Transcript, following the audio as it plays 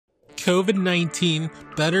COVID-19,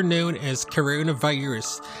 better known as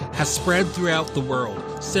coronavirus, has spread throughout the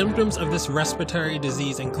world. Symptoms of this respiratory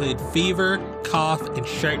disease include fever, cough, and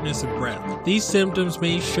shortness of breath. These symptoms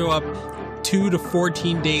may show up 2 to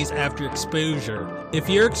 14 days after exposure. If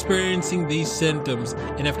you're experiencing these symptoms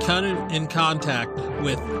and have come in contact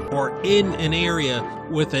with or in an area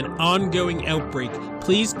with an ongoing outbreak,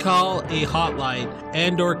 please call a hotline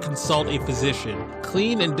and/or consult a physician.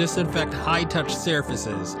 Clean and disinfect high-touch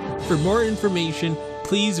surfaces. For more information,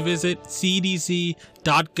 please visit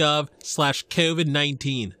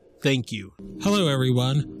cdc.gov/COVID-19. Thank you. Hello,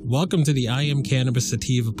 everyone. Welcome to the I Am Cannabis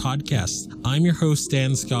Sativa podcast. I'm your host,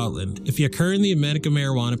 Dan Scotland. If you're currently a medical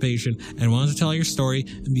marijuana patient and want to tell your story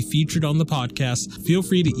and be featured on the podcast, feel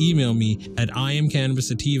free to email me at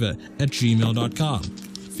iamcannabissativa@gmail.com.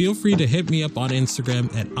 Feel free to hit me up on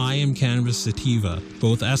Instagram at iamcannabissativa,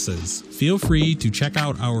 both S's. Feel free to check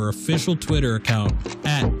out our official Twitter account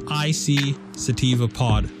at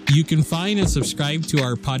ICSativaPod. You can find and subscribe to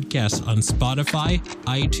our podcast on Spotify,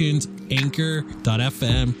 iTunes,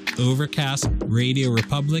 Anchor.fm, Overcast, Radio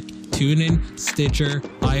Republic, TuneIn, Stitcher,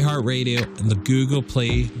 iHeartRadio, and the Google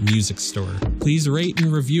Play Music Store. Please rate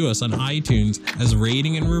and review us on iTunes, as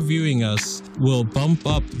rating and reviewing us will bump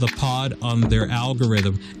up the pod on their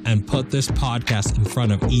algorithm and put this podcast in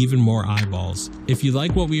front of even more eyeballs. If you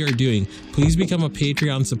like what we are doing, please become a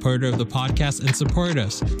Patreon supporter of the podcast and support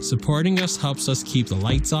us. Supporting us helps us keep the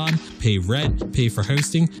lights on, pay rent, pay for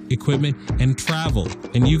hosting, equipment, and travel.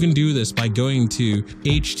 And you can do this by going to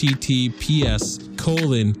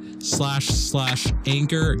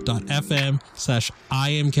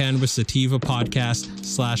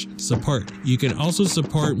https://anchor.fm/iamcannabissativapodcast/support. You can also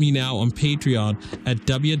support me now on Patreon at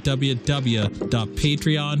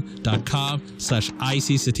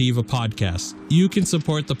www.patreon.com/ICSativaPodcast. You can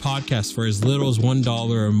support the podcast for as little as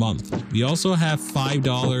 $1 a month. We also have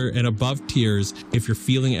 $5 and above tiers if you're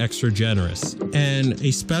feeling extra generous. And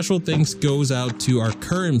a special thanks goes out to our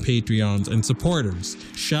current Patreons and supporters.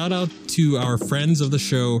 Shout out to our friends of the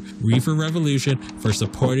show, Reefer Revolution, for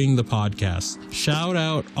supporting the podcast. Shout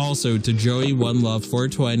out also to Joey One Love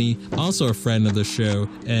 420, also a friend of the show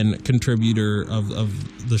and contributor of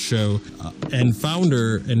the show, and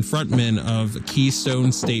founder and frontman of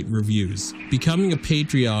Keystone State Reviews. Becoming a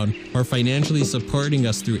Patreon or financially supporting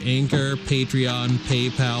us through Anchor, Patreon,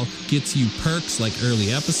 PayPal gets you perks like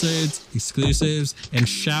early episodes, exclusives, and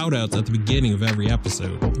shout outs at the beginning of every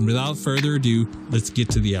episode. And without further ado, let's get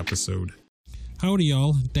to the episode. Howdy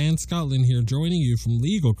y'all, Dan Scotland here, joining you from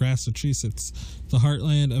legal Massachusetts, the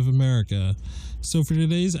heartland of America. So for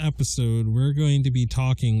today's episode, we're going to be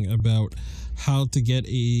talking about how to get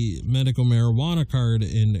a medical marijuana card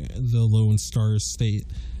in the Lone Star State,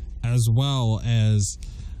 as well as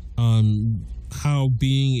how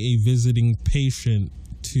being a visiting patient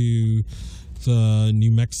to the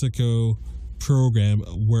New Mexico program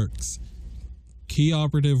works. Key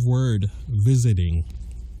operative word, visiting.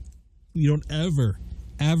 You don't ever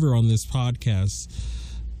on this podcast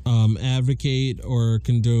advocate or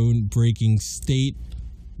condone breaking state,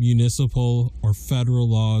 municipal, or federal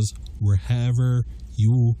laws wherever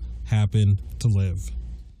you happen to live.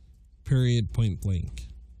 Period, point blank.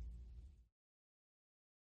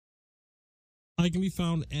 I can be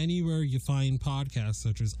found anywhere you find podcasts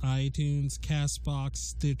such as iTunes, CastBox,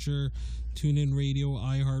 Stitcher, TuneIn Radio,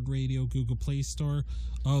 iHeartRadio, Google Play Store,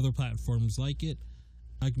 other platforms like it.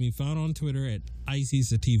 I can be found on Twitter at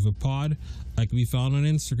ICSativaPod. I can be found on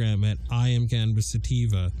Instagram at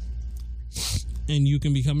IamCannabisSativa. And you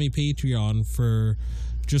can become a Patreon for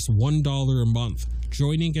just $1 a month.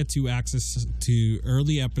 Joining gets you access to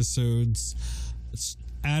early episodes,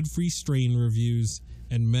 ad-free strain reviews,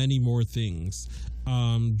 and many more things.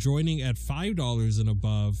 Joining at $5 and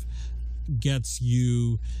above gets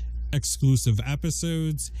you exclusive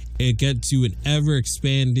episodes. It gets you an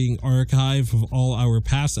ever-expanding archive of all our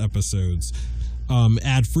past episodes,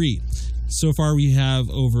 ad-free. So far, we have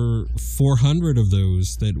over 400 of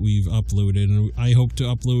those that we've uploaded, and I hope to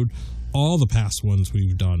upload all the past ones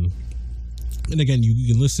we've done. And again, you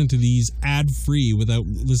can listen to these ad-free without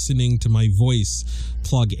listening to my voice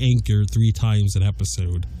plug Anchor 3 times an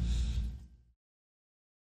episode.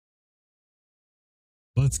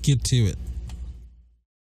 Let's get to it.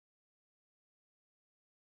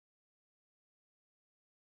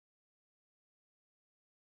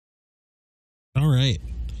 All right.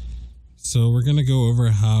 So we're going to go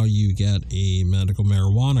over how you get a medical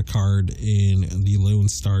marijuana card in the Lone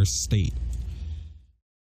Star State.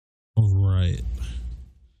 All right.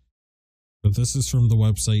 So this is from the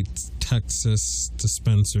website Texas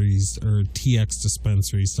Dispensaries, or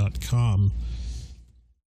txdispensaries.com.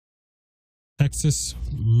 Texas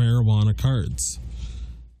marijuana cards.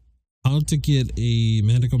 How to get a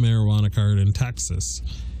medical marijuana card in Texas.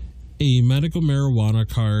 A medical marijuana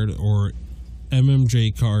card, or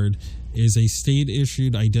MMJ card, is a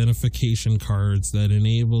state-issued identification card that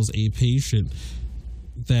enables a patient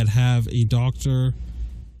that have a doctor,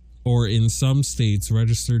 or in some states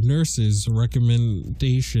registered nurses,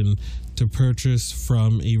 recommendation to purchase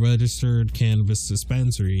from a registered cannabis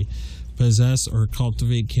dispensary, possess or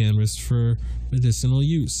cultivate cannabis for medicinal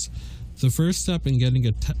use. The first step in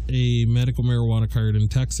getting a medical marijuana card in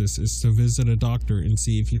Texas is to visit a doctor and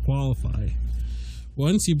see if you qualify.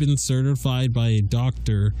 Once you've been certified by a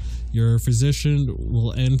doctor, your physician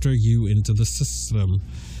will enter you into the system.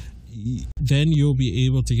 Then you'll be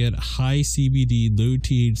able to get high CBD, low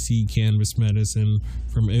THC cannabis medicine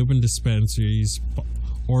from open dispensaries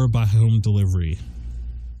or by home delivery.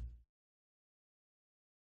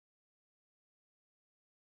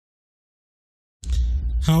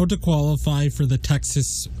 How to qualify for the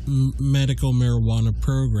Texas medical marijuana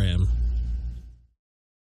program.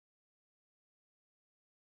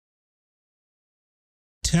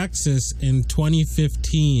 Texas, in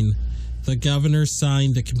 2015, the governor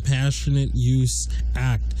signed the Compassionate Use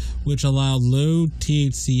Act, which allowed low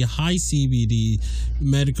THC, high CBD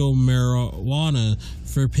medical marijuana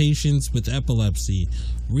for patients with epilepsy.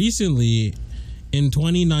 Recently, in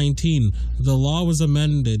 2019, the law was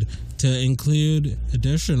amended to include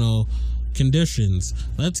additional conditions.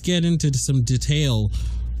 Let's get into some detail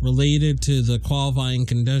related to the qualifying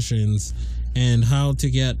conditions and how to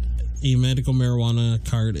get a medical marijuana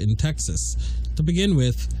card in Texas. To begin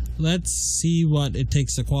with, let's see what it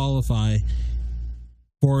takes to qualify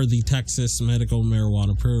for the Texas medical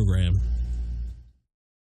marijuana program.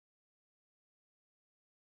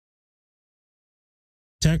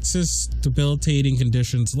 Texas debilitating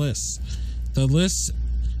conditions list. The list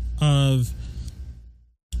of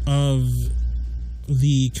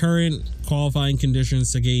the current qualifying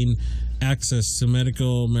conditions to gain access to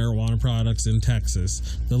medical marijuana products in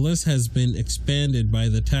Texas. The list has been expanded by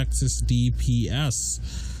the Texas DPS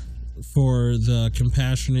for the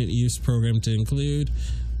Compassionate Use Program to include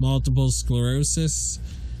multiple sclerosis,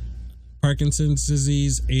 Parkinson's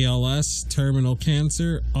disease, ALS, terminal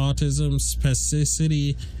cancer, autism,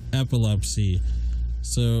 spasticity, epilepsy.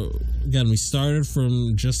 So again, we started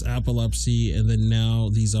from just epilepsy, and then now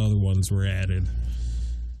these other ones were added.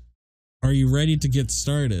 Are you ready to get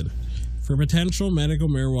started? For potential medical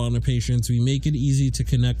marijuana patients, we make it easy to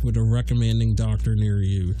connect with a recommending doctor near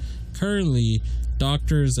you. Currently,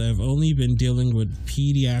 doctors have only been dealing with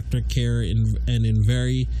pediatric care and in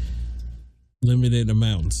very limited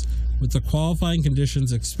amounts. With the qualifying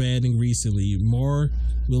conditions expanding recently, more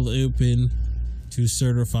will open to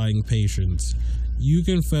certifying patients. You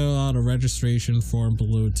can fill out a registration form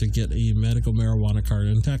below to get a medical marijuana card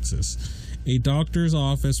in Texas. A doctor's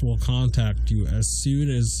office will contact you as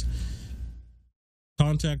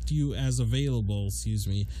available,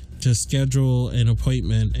 to schedule an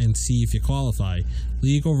appointment and see if you qualify.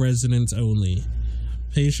 Legal residents only.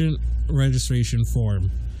 Patient registration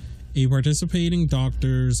form. A participating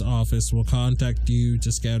doctor's office will contact you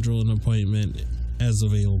to schedule an appointment as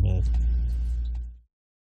available.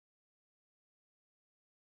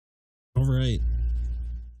 All right.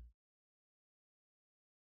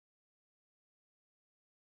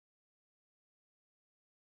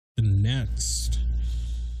 Next,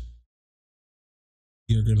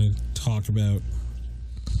 you're going to talk about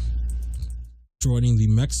joining the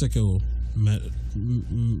Mexico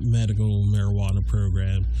medical marijuana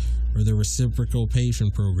program, or the reciprocal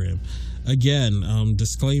patient program. Again,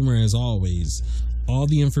 disclaimer as always, all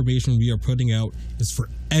the information we are putting out is for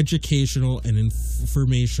educational and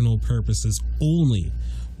informational purposes only.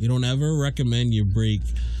 We don't ever recommend you break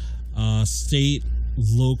state,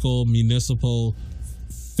 local, municipal,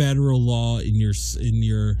 federal law in your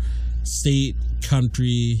state,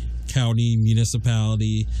 country, county,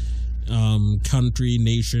 municipality, country,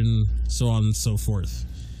 nation, so on and so forth.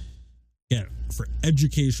 Yeah, for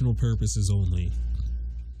educational purposes only.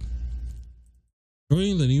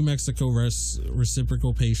 Joining the New Mexico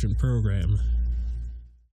Reciprocal Patient Program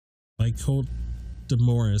by Colt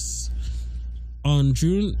DeMorris. On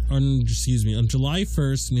July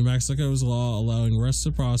 1st, New Mexico's law allowing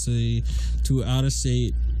reciprocity to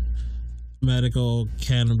out-of-state medical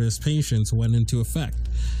cannabis patients went into effect.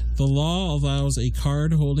 The law allows a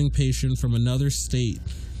card-holding patient from another state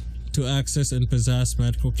to access and possess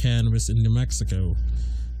medical cannabis in New Mexico.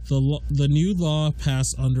 The new law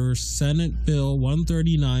passed under Senate Bill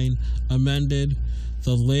 139, amended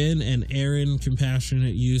the Lynn and Aaron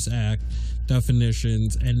Compassionate Use Act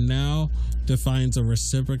definitions, and now defines a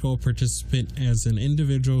reciprocal participant as an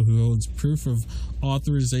individual who holds proof of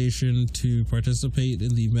authorization to participate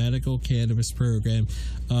in the medical cannabis program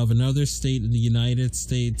of another state in the United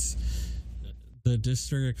States, the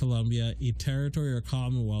District of Columbia, a territory or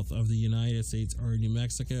commonwealth of the United States, or New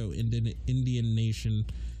Mexico, Indian nation,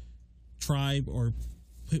 tribe, or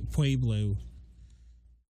pueblo.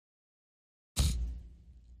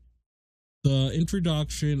 The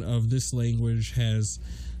introduction of this language has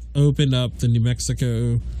opened up the New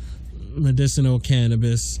Mexico medicinal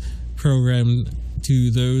cannabis program to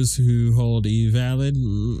those who hold a valid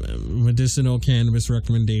medicinal cannabis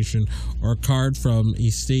recommendation or card from a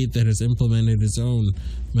state that has implemented its own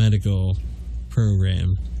medical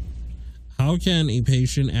program. How can a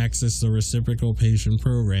patient access the reciprocal patient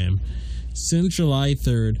program? Since July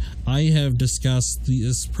 3rd, I have discussed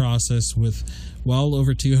this process with well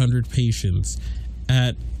over 200 patients.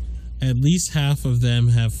 At least half of them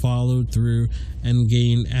have followed through and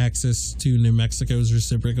gained access to New Mexico's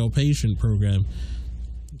reciprocal patient program.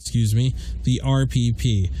 The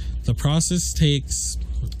RPP. The process takes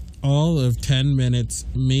all of 10 minutes,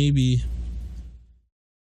 maybe.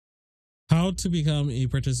 How to become a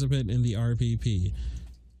participant in the RPP.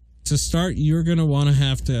 To start, you're going to want to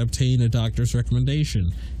have to obtain a doctor's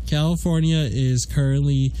recommendation. California is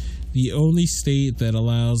currently the only state that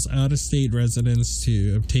allows out-of-state residents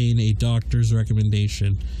to obtain a doctor's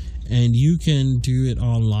recommendation, and you can do it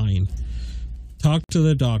online. Talk to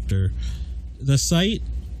the doctor. The site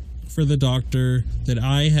for the doctor that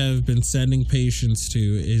I have been sending patients to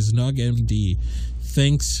is NugMD.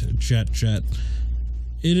 Thanks, JetJet.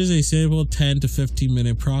 It is a simple 10 to 15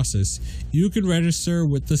 minute process. You can register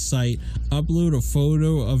with the site, upload a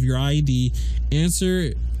photo of your ID,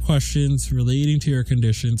 answer questions relating to your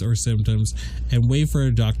conditions or symptoms, and wait for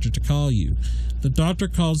a doctor to call you. The doctor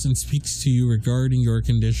calls and speaks to you regarding your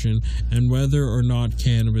condition and whether or not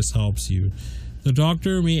cannabis helps you. The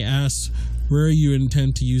doctor may ask where you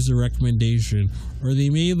intend to use the recommendation, or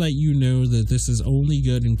they may let you know that this is only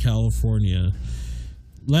good in California.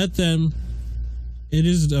 Let them. It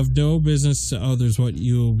is of no business to others what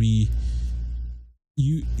you will be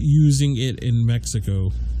using it in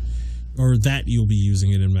Mexico, or that you'll be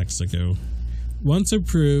using it in Mexico. Once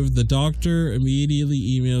approved, the doctor immediately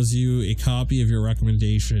emails you a copy of your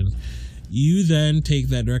recommendation. You then take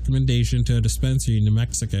that recommendation to a dispensary in New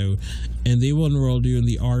Mexico, and they will enroll you in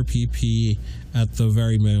the RPP at the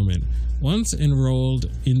very moment. Once enrolled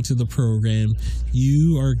into the program,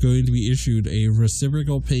 you are going to be issued a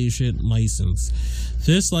reciprocal patient license.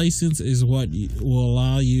 This license is what will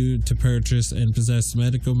allow you to purchase and possess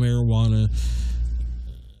medical marijuana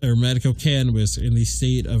or medical cannabis in the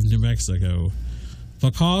state of New Mexico.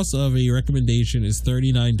 The cost of a recommendation is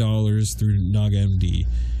 $39 through NugMD.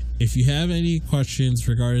 If you have any questions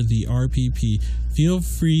regarding the RPP, feel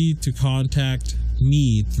free to contact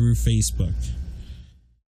me through Facebook.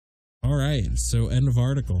 Alright, so end of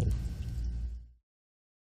article.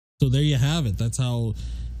 So there you have it. That's how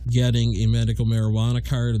getting a medical marijuana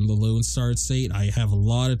card in the Lone Star State. I have a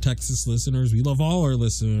lot of Texas listeners. We love all our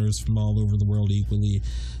listeners from all over the world equally,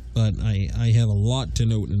 but I have a lot to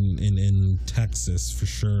note in Texas for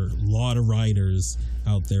sure. A lot of riders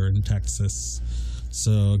out there in Texas.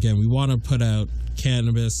 So again, we want to put out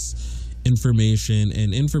cannabis information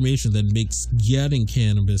and information that makes getting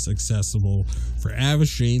cannabis accessible for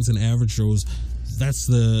average Janes and average Joes. That's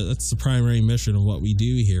the primary mission of what we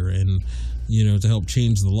do here, and you know, to help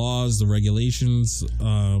change the laws, the regulations,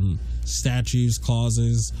 statutes,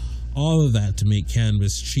 clauses, all of that to make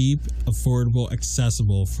cannabis cheap, affordable,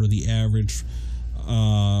 accessible for the average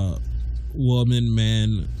woman,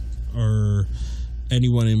 man, or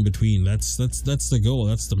anyone in between. That's the goal.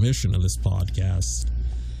 That's the mission of this podcast.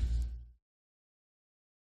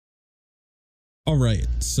 Alright,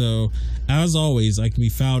 so as always, I can be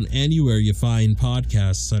found anywhere you find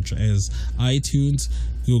podcasts such as iTunes,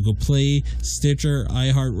 Google Play, Stitcher,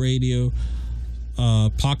 iHeartRadio,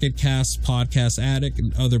 Pocket Cast, Podcast Addict,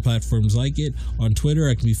 and other platforms like it. On Twitter,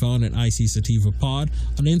 I can be found at ICSativaPod.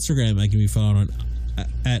 On Instagram, I can be found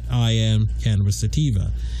at IamCannabisSativa.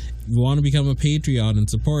 If you want to become a Patreon and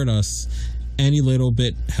support us, any little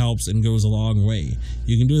bit helps and goes a long way.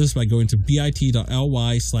 You can do this by going to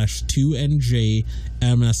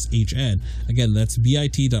bit.ly/2NJMSHN. Again, that's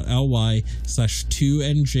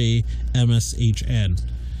bit.ly/2NJMSHN.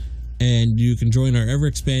 And you can join our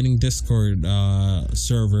ever-expanding Discord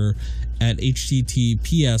server at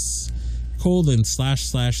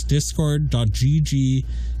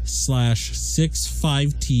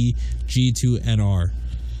https://discord.gg/65tg2nr.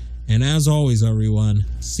 And as always, everyone,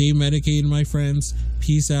 stay medicated, my friends.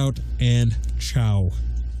 Peace out and ciao.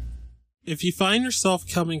 If you find yourself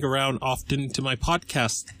coming around often to my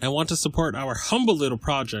podcast and want to support our humble little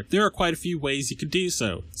project, there are quite a few ways you could do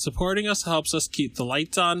so. Supporting us helps us keep the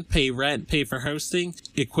lights on, pay rent, pay for hosting,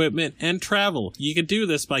 equipment, and travel. You can do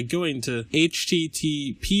this by going to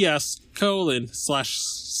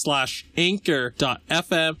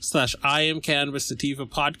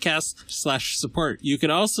https://anchor.fm/IamCannabisSativa/support. You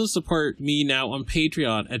can also support me now on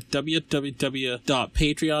Patreon at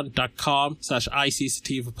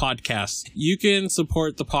www.patreon.com/ICSativapodcast. You can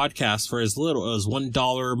support the podcast for as little as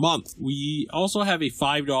 $1 a month. We also have a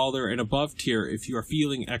 $5 and above tier if you are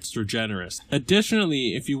feeling extra generous.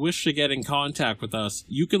 Additionally, if you wish to get in contact with us,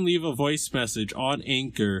 you can leave a voice message on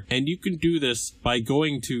Anchor, and you can do this by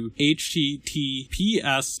going to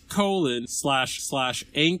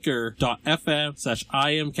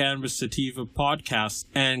https://anchor.fm/IamCannabisSativapodcast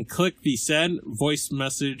and click the send voice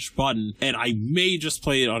message button, and I may just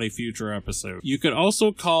play it on a future episode. You can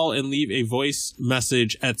also call and leave a voice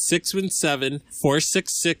message at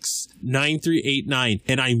 617-466-9389,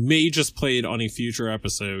 and I may just play it on a future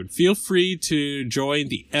episode. Feel free to join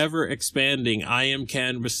the ever-expanding I Am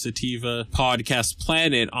Cannabis Sativa podcast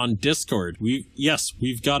planet on Discord. We've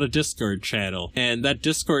got a Discord channel, and that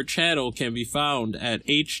Discord channel can be found at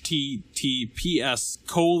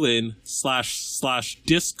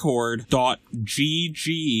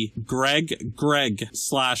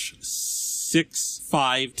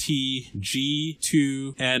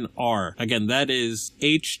Again, that is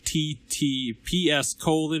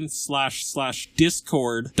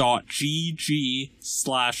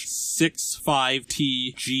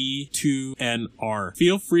https://discord.gg/65tg2nr.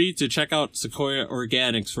 Feel free to check out Sequoia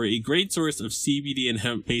Organics for a great source of CBD and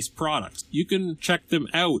hemp-based products. You can check them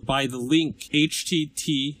out by the link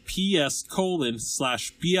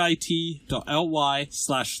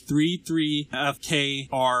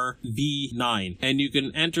https://bit.ly/33fkrv9, and you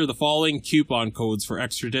can enter the following coupon codes for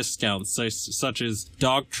extra discounts, such as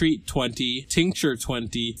Dog Treat 20, Tincture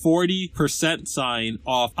 20, 40%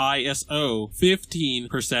 off ISO,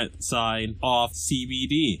 15% off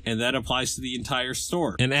CBD, and that applies to the entire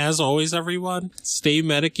store. And as always, everyone, stay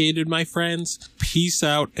medicated, my friends. Peace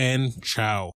out and ciao.